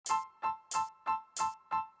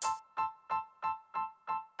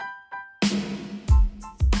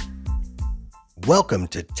Welcome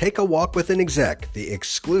to Take a Walk with an Exec, the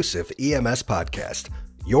exclusive EMS podcast.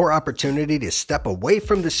 Your opportunity to step away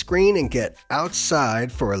from the screen and get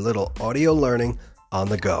outside for a little audio learning on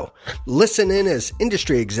the go. Listen in as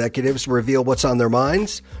industry executives reveal what's on their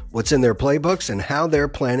minds, what's in their playbooks, and how they're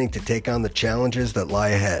planning to take on the challenges that lie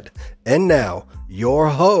ahead. And now, your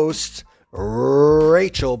host,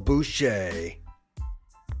 Rachel Boucher.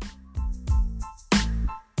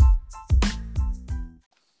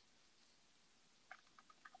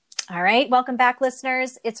 All right, welcome back,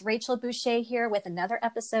 listeners. It's Rachel Boucher here with another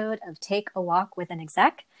episode of Take a Walk with an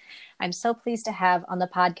Exec. I'm so pleased to have on the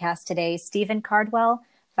podcast today Stephen Cardwell,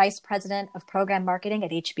 Vice President of Program Marketing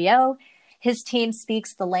at HBO. His team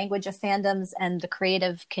speaks the language of fandoms, and the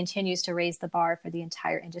creative continues to raise the bar for the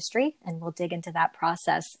entire industry. And we'll dig into that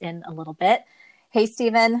process in a little bit. Hey,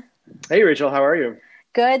 Stephen. Hey, Rachel. How are you?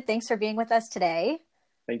 Good. Thanks for being with us today.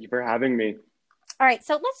 Thank you for having me. All right,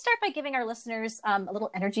 so let's start by giving our listeners a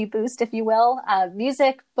little energy boost, if you will.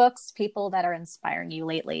 Music, books, people that are inspiring you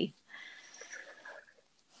lately.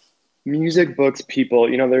 Music, books, people.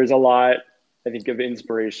 You know, there's a lot, I think, of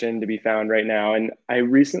inspiration to be found right now. And I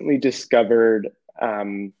recently discovered a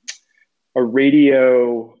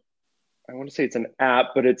radio, I want to say it's an app,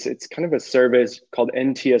 but it's kind of a service called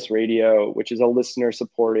NTS Radio, which is a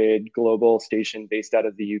listener-supported global station based out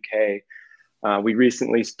of the UK. We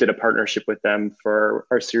recently did a partnership with them for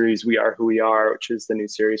our series, We Are Who We Are, which is the new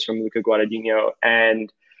series from Luca Guadagnino.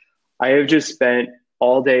 And I have just spent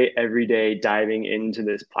all day, every day diving into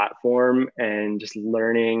this platform and just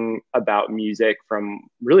learning about music from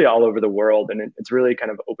really all over the world. And it's really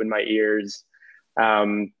kind of opened my ears.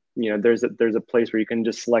 There's a place where you can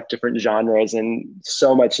just select different genres, and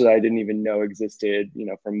so much that I didn't even know existed,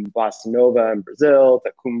 from bossa nova in Brazil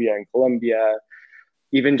to cumbia in Colombia.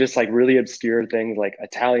 Even just like really obscure things like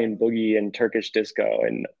Italian boogie and Turkish disco.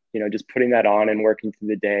 And, just putting that on and working through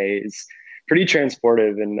the day is pretty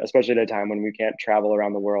transportive, and especially at a time when we can't travel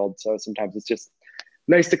around the world. So sometimes it's just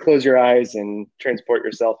nice to close your eyes and transport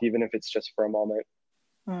yourself, even if it's just for a moment.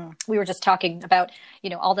 We were just talking about,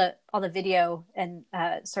 all the video and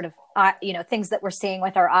things that we're seeing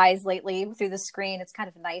with our eyes lately through the screen. It's kind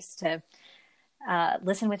of nice to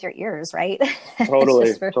listen with your ears, right?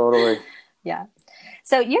 Totally. Yeah.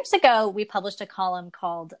 So years ago, we published a column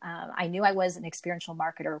called I Knew I Was an Experiential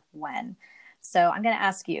Marketer When. So I'm going to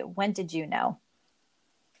ask you, when did you know?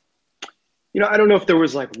 I don't know if there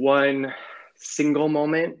was like one single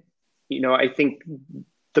moment. I think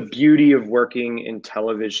the beauty of working in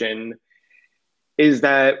television is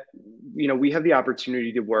that, we have the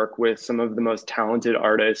opportunity to work with some of the most talented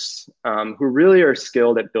artists who really are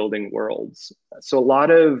skilled at building worlds. So a lot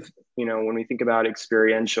of, when we think about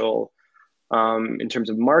experiential, in terms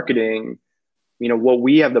of marketing, what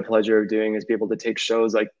we have the pleasure of doing is be able to take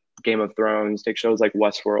shows like Game of Thrones, take shows like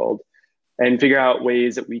Westworld, and figure out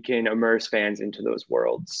ways that we can immerse fans into those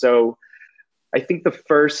worlds. So I think the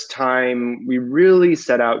first time we really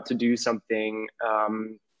set out to do something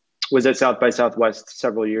was at South by Southwest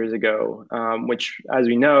several years ago, which, as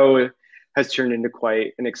we know, has turned into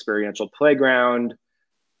quite an experiential playground.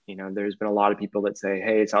 There's been a lot of people that say,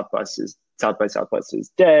 hey, South by Southwest is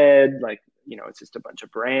dead. Like, it's just a bunch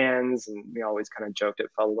of brands. And we always kind of joked it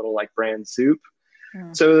felt a little like brand soup.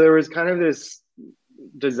 Yeah. So there was kind of this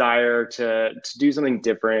desire to do something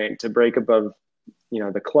different, to break above,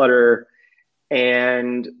 the clutter.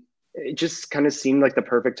 And it just kind of seemed like the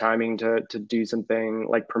perfect timing to do something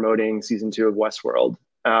like promoting season 2 of Westworld.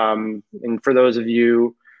 And for those of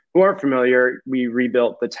you who aren't familiar, we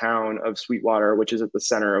rebuilt the town of Sweetwater, which is at the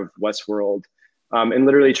center of Westworld, and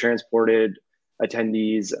literally transported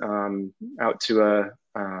attendees out to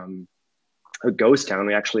a ghost town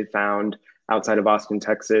we actually found outside of Austin,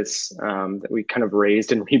 Texas, that we kind of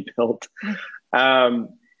raised and rebuilt. But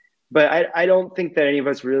I don't think that any of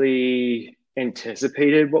us really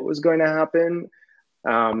anticipated what was going to happen.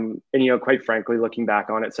 And, quite frankly, looking back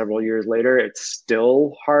on it several years later, it's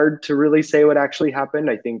still hard to really say what actually happened.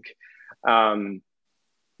 I think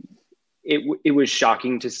it was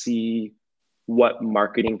shocking to see what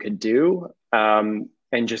marketing could do, and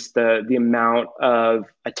just the amount of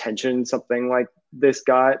attention something like this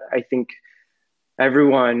got. I think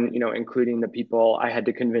everyone, including the people I had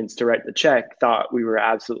to convince to write the check, thought we were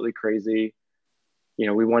absolutely crazy.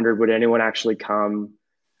 We wondered, would anyone actually come?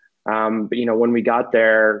 But when we got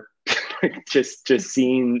there, just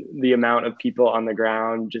seeing the amount of people on the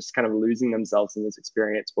ground just kind of losing themselves in this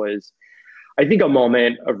experience was, I think, a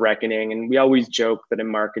moment of reckoning. And we always joke that in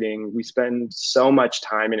marketing, we spend so much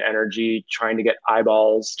time and energy trying to get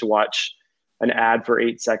eyeballs to watch an ad for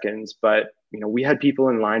 8 seconds. But, we had people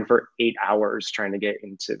in line for 8 hours trying to get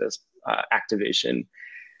into this activation.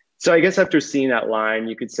 So I guess after seeing that line,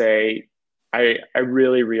 you could say I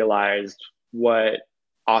really realized what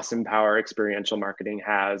awesome power experiential marketing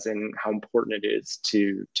has and how important it is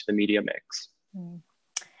to the media mix. Mm.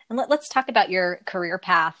 And let's talk about your career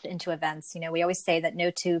path into events. We always say that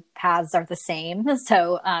no two paths are the same.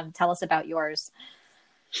 So tell us about yours.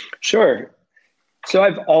 Sure. So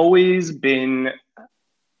I've always been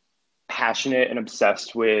passionate and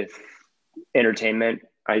obsessed with entertainment.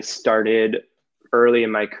 I started early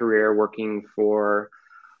in my career working for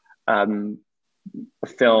a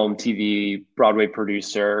film, TV, Broadway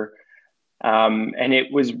producer. And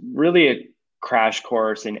it was really a crash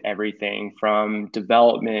course in everything from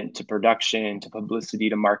development to production to publicity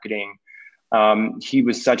to marketing. He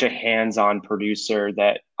was such a hands-on producer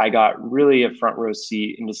that I got really a front row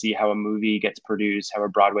seat in to see how a movie gets produced, how a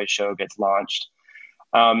Broadway show gets launched.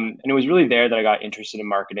 And it was really there that I got interested in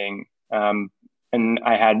marketing. And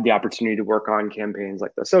I had the opportunity to work on campaigns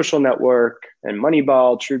like The Social Network and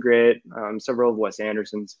Moneyball, True Grit, several of Wes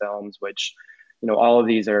Anderson's films, which, all of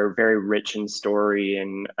these are very rich in story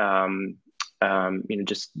and,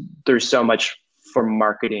 just there's so much for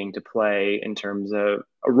marketing to play in terms of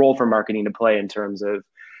a role for marketing to play in terms of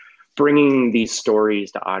bringing these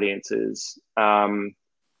stories to audiences.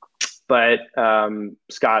 But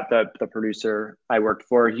Scott, the producer I worked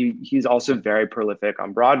for, he's also very prolific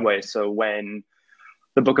on Broadway. So when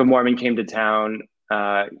the Book of Mormon came to town,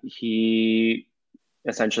 he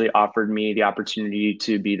essentially offered me the opportunity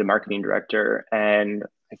to be the marketing director. And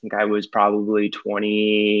I think I was probably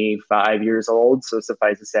 25 years old. So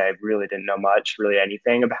suffice to say, I really didn't know much, really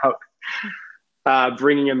anything about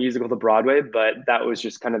bringing a musical to Broadway, but that was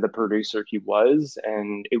just kind of the producer he was.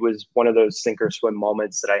 And it was one of those sink or swim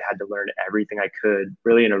moments that I had to learn everything I could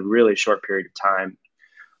really in a really short period of time.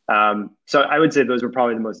 So I would say those were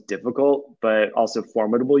probably the most difficult, but also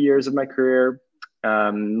formidable years of my career.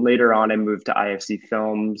 Later on, I moved to IFC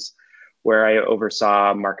Films, where I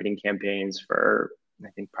oversaw marketing campaigns for, I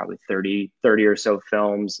think, probably 30 or so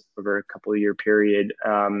films over a couple of year period.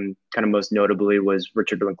 Kind of most notably was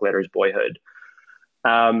Richard Linklater's Boyhood.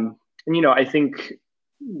 And, I think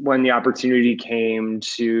when the opportunity came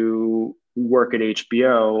to work at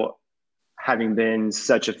HBO, having been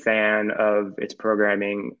such a fan of its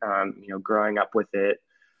programming, growing up with it,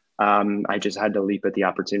 I just had to leap at the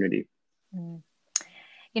opportunity. Mm.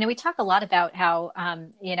 We talk a lot about how,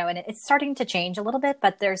 and it's starting to change a little bit,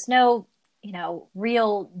 but there's no,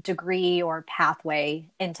 real degree or pathway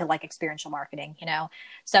into like experiential marketing,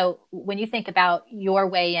 So when you think about your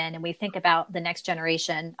way in and we think about the next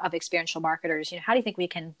generation of experiential marketers, how do you think we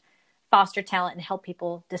can foster talent and help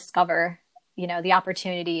people discover, the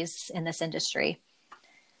opportunities in this industry?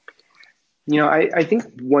 I think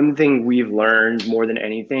one thing we've learned more than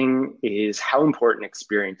anything is how important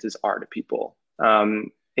experiences are to people.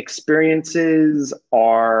 Experiences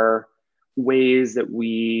are ways that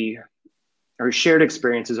shared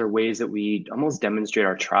experiences are ways that we almost demonstrate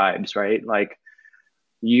our tribes, right? Like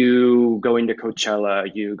you going to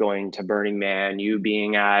Coachella, you going to Burning Man, you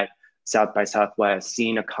being at South by Southwest,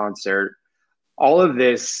 seeing a concert. All of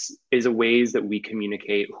this is ways that we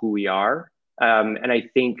communicate who we are. And I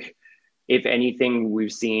think if anything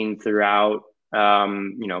we've seen throughout,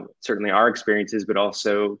 certainly our experiences, but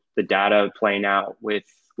also the data playing out with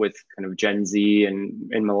kind of Gen Z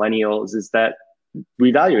and millennials is that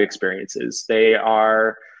we value experiences. They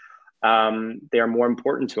are more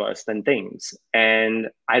important to us than things. And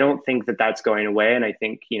I don't think that that's going away. And I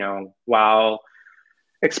think, while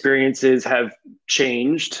experiences have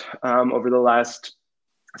changed over the last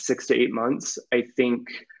 6 to 8 months, I think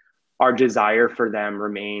our desire for them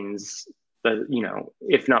remains,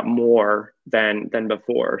 if not more than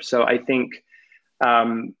before. So I think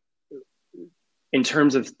in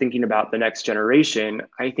terms of thinking about the next generation,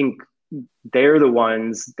 I think they're the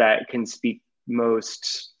ones that can speak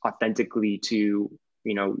most authentically to,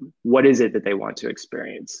 what is it that they want to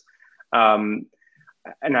experience. And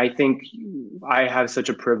I think I have such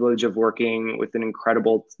a privilege of working with an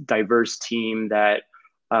incredible, diverse team that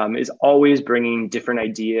is always bringing different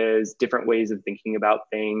ideas, different ways of thinking about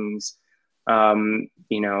things,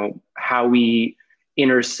 how we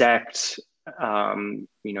intersect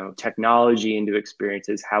technology into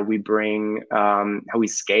experiences, how we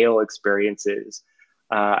scale experiences.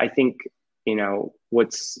 I think,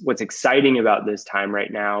 what's exciting about this time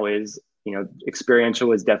right now is,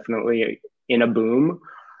 experiential is definitely in a boom.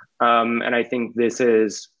 And I think this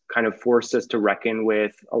has kind of forced us to reckon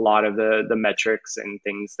with a lot of the metrics and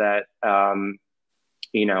things that,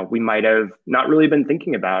 we might have not really been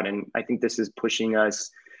thinking about. And I think this is pushing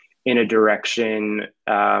us in a direction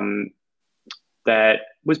that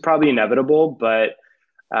was probably inevitable, but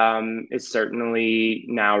is certainly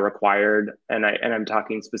now required. And I'm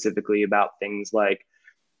talking specifically about things like,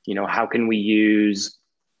 how can we use,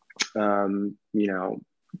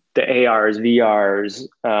 the ARs,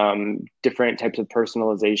 VRs, different types of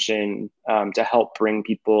personalization to help bring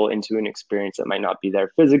people into an experience that might not be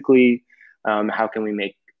there physically. How can we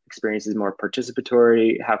make experiences more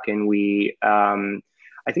participatory? How can we,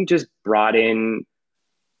 I think, just broaden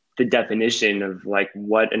the definition of like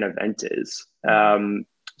what an event is.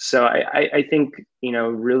 So I think,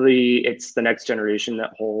 really it's the next generation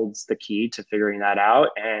that holds the key to figuring that out.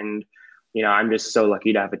 And, I'm just so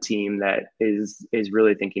lucky to have a team that is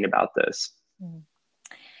really thinking about this.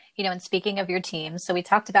 And speaking of your team, so we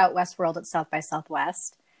talked about Westworld at South by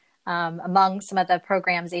Southwest. Among some of the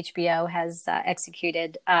programs HBO has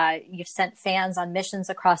executed, you've sent fans on missions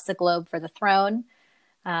across the globe for the throne,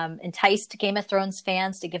 enticed Game of Thrones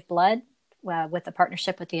fans to give blood with a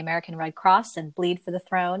partnership with the American Red Cross and Bleed for the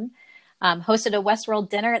Throne. Hosted a Westworld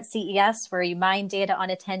dinner at CES where you mine data on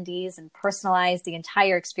attendees and personalize the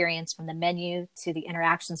entire experience from the menu to the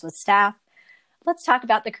interactions with staff. Let's talk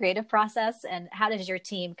about the creative process and how does your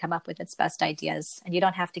team come up with its best ideas? And you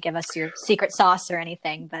don't have to give us your secret sauce or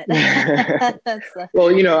anything, but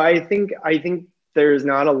Well, I think there's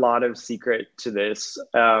not a lot of secret to this.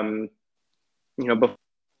 Before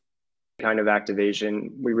kind of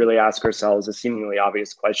activation, we really ask ourselves a seemingly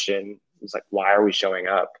obvious question. It's like, why are we showing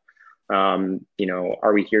up?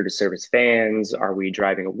 Are we here to service fans? Are we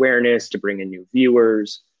driving awareness to bring in new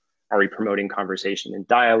viewers? Are we promoting conversation and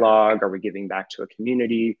dialogue? Are we giving back to a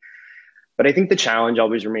community? But I think the challenge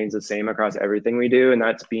always remains the same across everything we do, and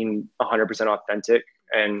that's being 100% authentic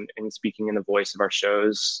and speaking in the voice of our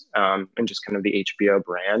shows and just kind of the HBO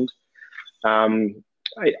brand.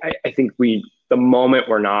 I think the moment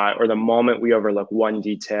we're not, or the moment we overlook one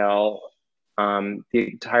detail, the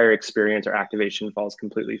entire experience or activation falls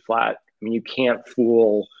completely flat. I mean, you can't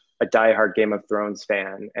fool a diehard Game of Thrones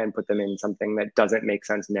fan and put them in something that doesn't make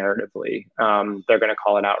sense narratively. They're going to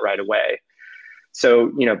call it out right away.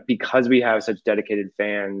 So, because we have such dedicated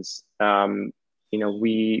fans,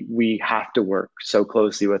 we have to work so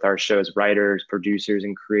closely with our show's writers, producers,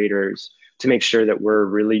 and creators to make sure that we're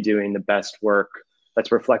really doing the best work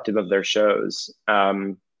that's reflective of their shows.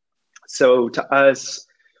 So to us,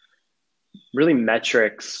 really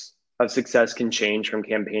metrics of success can change from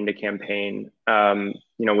campaign to campaign.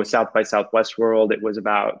 With South by Southwest World, it was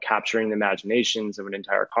about capturing the imaginations of an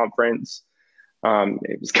entire conference.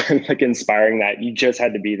 It was kind of like inspiring that you just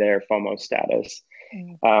had to be there, FOMO status.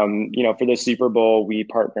 For the Super Bowl, we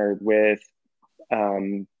partnered with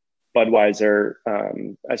Budweiser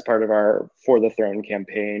as part of our For the Throne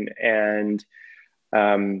campaign, and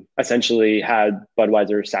essentially had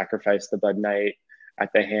Budweiser sacrifice the Bud Knight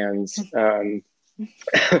at the hands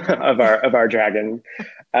of our dragon.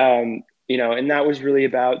 And that was really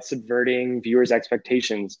about subverting viewers'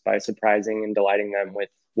 expectations by surprising and delighting them with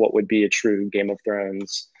what would be a true Game of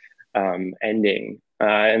Thrones ending.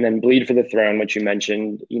 And then Bleed for the Throne, which you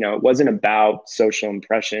mentioned, it wasn't about social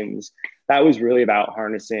impressions. That was really about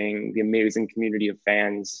harnessing the amazing community of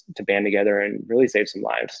fans to band together and really save some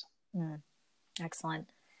lives. Excellent.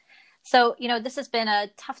 So, this has been a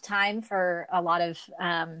tough time for a lot of,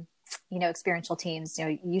 experiential teams,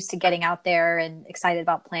 used to getting out there and excited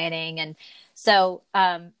about planning. And so,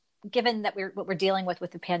 given that what we're dealing with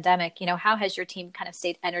the pandemic, how has your team kind of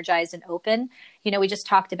stayed energized and open? We just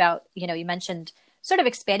talked about, you mentioned sort of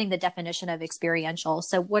expanding the definition of experiential.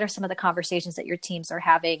 So what are some of the conversations that your teams are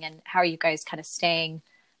having, and how are you guys kind of staying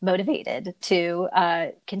motivated to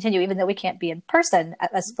continue, even though we can't be in person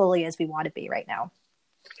as fully as we want to be right now?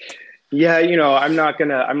 Yeah, I'm not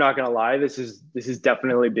gonna lie. This has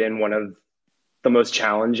definitely been one of the most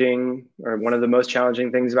challenging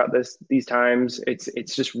things about these times.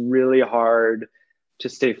 It's just really hard to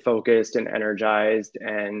stay focused and energized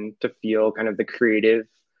and to feel kind of the creative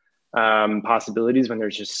possibilities when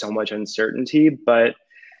there's just so much uncertainty. But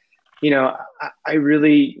I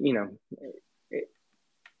really,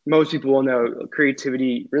 most people will know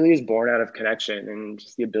creativity really is born out of connection and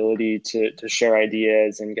just the ability to share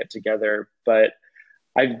ideas and get together. But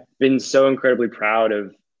I've been so incredibly proud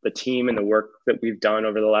of the team and the work that we've done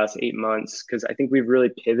over the last 8 months, because I think we've really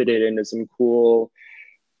pivoted into some cool,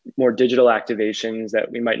 more digital activations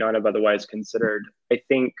that we might not have otherwise considered. I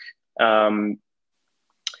think, while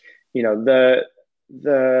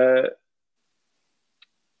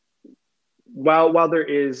there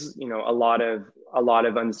is, a lot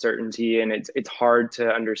of uncertainty, and it's hard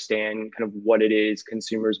to understand kind of what it is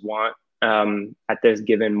consumers want at this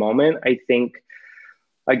given moment. I think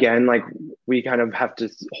again, like we kind of have to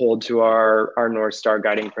hold to our North Star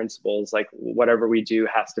guiding principles. Like whatever we do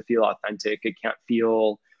has to feel authentic. It can't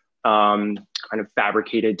feel kind of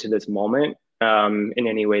fabricated to this moment in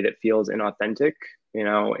any way that feels inauthentic.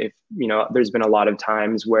 If, there's been a lot of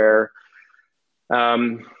times where,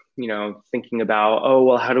 thinking about, oh,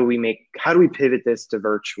 well, how do we pivot this to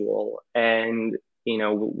virtual? And,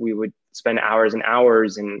 we would spend hours and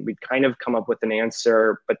hours and we'd kind of come up with an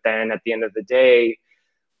answer. But then at the end of the day,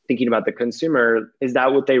 thinking about the consumer, is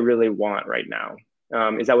that what they really want right now?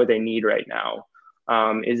 Is that what they need right now?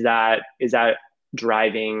 Is that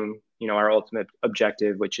driving, our ultimate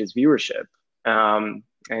objective, which is viewership?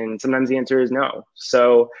 And sometimes the answer is no.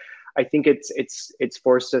 So I think it's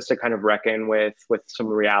forced us to kind of reckon with some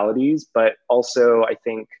realities, but also I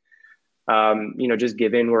think, just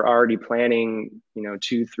given we're already planning,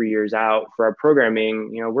 2-3 years out for our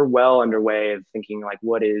programming, we're well underway of thinking like,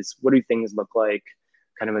 what do things look like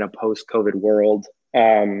kind of in a post-COVID world?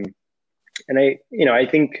 And I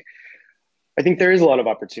think there is a lot of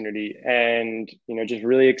opportunity, and, just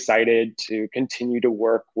really excited to continue to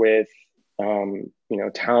work with,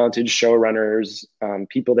 talented showrunners,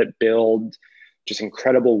 people that build just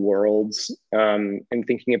incredible worlds, and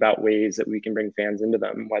thinking about ways that we can bring fans into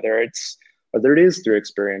them, whether it is through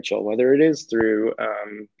experiential, whether it is through,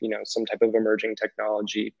 some type of emerging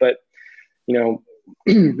technology, but,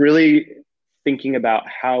 really thinking about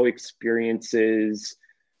how experiences,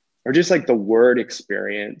 or just like the word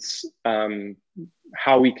experience,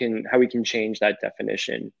 how we can change that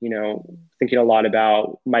definition. Thinking a lot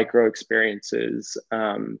about micro experiences.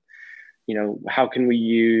 How can we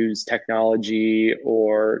use technology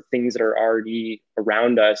or things that are already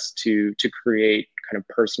around us to create kind of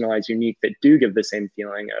personalized, unique, that do give the same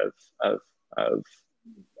feeling of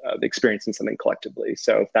experiencing something collectively.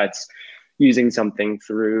 So if that's using something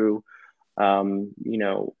through,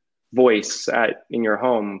 voice in your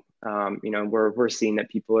home, we're seeing that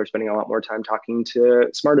people are spending a lot more time talking to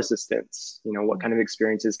smart assistants. What kind of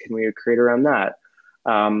experiences can we create around that?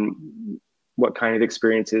 What kind of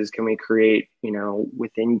experiences can we create,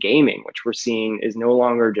 within gaming, which we're seeing is no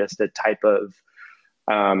longer just a type of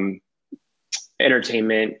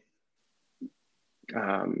entertainment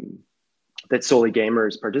that solely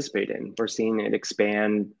gamers participate in. We're seeing it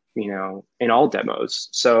expand, in all demos.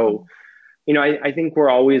 So, I think we're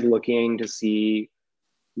always looking to see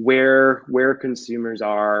where consumers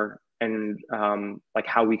are, and like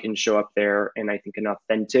how we can show up there in, I think, an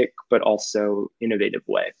authentic but also innovative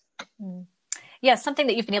way. Yeah, something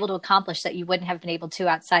that you've been able to accomplish that you wouldn't have been able to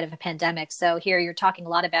outside of a pandemic. So here you're talking a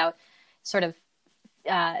lot about sort of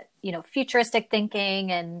futuristic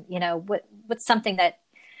thinking, and what's something that,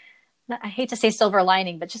 I hate to say silver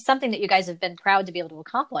lining, but just something that you guys have been proud to be able to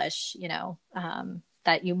accomplish,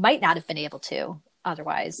 that you might not have been able to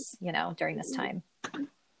otherwise, during this time.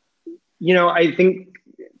 I think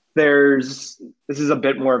this is a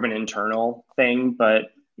bit more of an internal thing, but,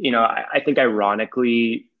 I think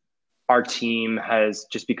ironically, our team has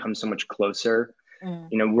just become so much closer.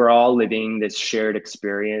 We're all living this shared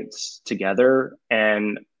experience together.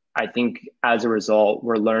 And I think as a result,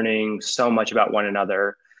 we're learning so much about one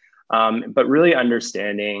another, but really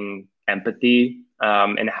understanding empathy,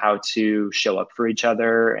 and how to show up for each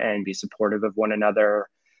other and be supportive of one another,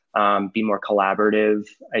 be more collaborative.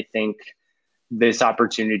 I think this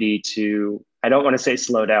opportunity to, I don't want to say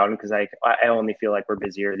slow down, because I only feel like we're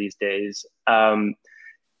busier these days.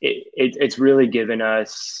 It's really given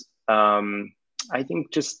us, I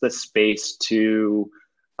think, just the space to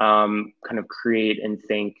kind of create and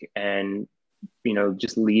think, and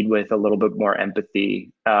just lead with a little bit more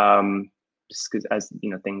empathy, just because, as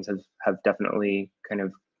things have definitely kind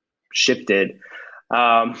of shifted.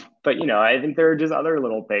 But I think there are just other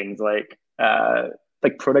little things like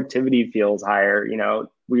productivity feels higher.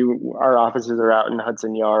 Our offices are out in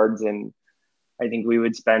Hudson Yards, and I think we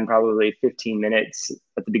would spend probably 15 minutes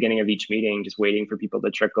at the beginning of each meeting just waiting for people to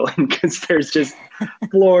trickle in, because there's just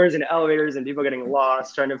floors and elevators and people getting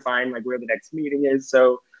lost trying to find like where the next meeting is.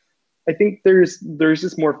 So I think there's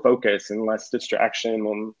just more focus and less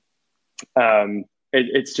distraction, and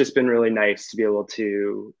it's just been really nice to be able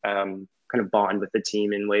to kind of bond with the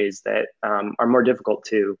team in ways that are more difficult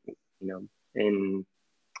to, in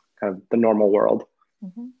kind of the normal world.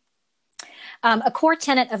 Mm-hmm. A core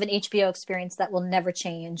tenet of an HBO experience that will never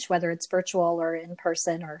change, whether it's virtual or in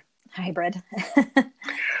person or hybrid.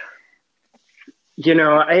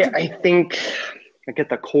 I think like at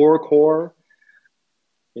the core,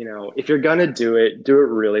 if you're going to do it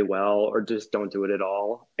really well, or just don't do it at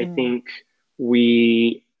all. I think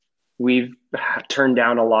we've turned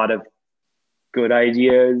down a lot of good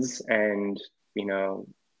ideas, and,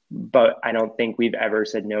 but I don't think we've ever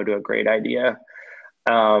said no to a great idea.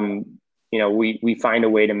 We find a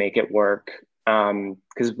way to make it work.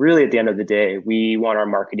 Because really, at the end of the day, we want our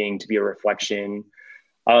marketing to be a reflection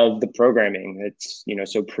of the programming that's,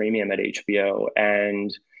 so premium at HBO.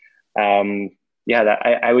 And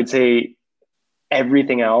I would say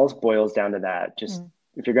everything else boils down to that. Just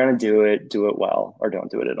if you're going to do it well, or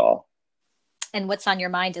don't do it at all. And what's on your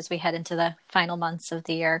mind as we head into the final months of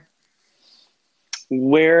the year?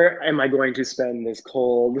 Where am I going to spend this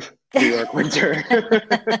cold New York winter?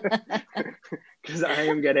 Because I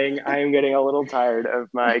am getting a little tired of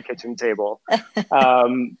my kitchen table.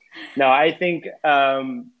 No, I think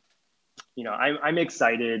I'm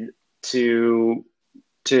excited to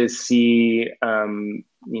see a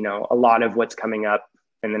lot of what's coming up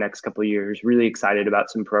in the next couple of years. Really excited about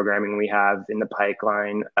some programming we have in the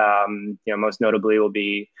pipeline. Most notably will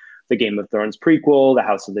be the Game of Thrones prequel, The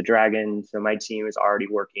House of the Dragon. So my team is already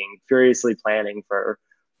working, furiously planning for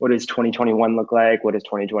what does 2021 look like? What does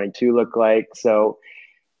 2022 look like? So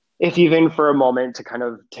if even for a moment to kind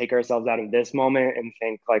of take ourselves out of this moment and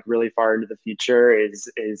think like really far into the future is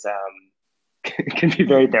can be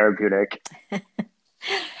very therapeutic.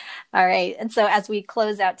 All right. And so as we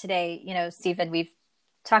close out today, Stephen, we've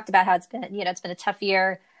talked about how it's been a tough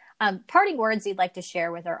year. Parting words you'd like to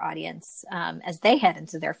share with our audience as they head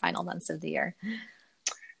into their final months of the year?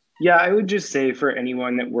 Yeah, I would just say for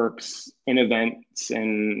anyone that works in events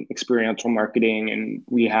and experiential marketing, and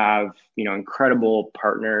we have, incredible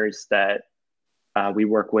partners that we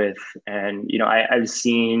work with. And, I've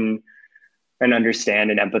seen and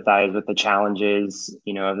understand and empathize with the challenges,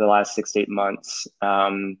 of the last 6 to 8 months.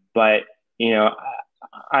 But,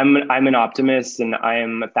 I'm an optimist, and I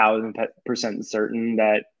am 1,000% certain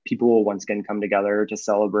that people will once again come together to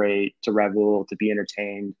celebrate, to revel, to be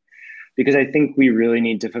entertained, because I think we really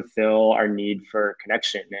need to fulfill our need for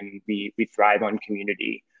connection, and we thrive on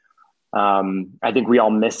community. I think we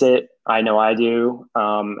all miss it. I know I do.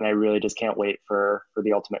 And I really just can't wait for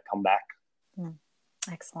the ultimate comeback.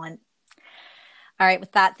 Excellent. All right.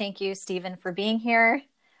 With that, thank you, Stephen, for being here.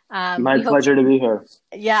 My pleasure to be here.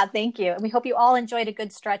 Yeah, thank you. And we hope you all enjoyed a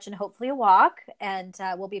good stretch and hopefully a walk. And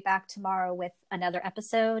we'll be back tomorrow with another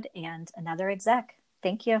episode and another exec.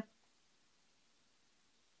 Thank you.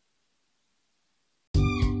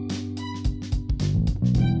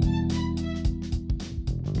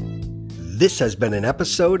 This has been an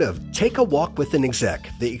episode of Take a Walk with an Exec,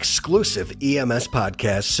 the exclusive EMS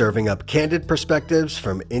podcast serving up candid perspectives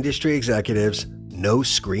from industry executives, no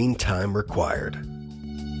screen time required.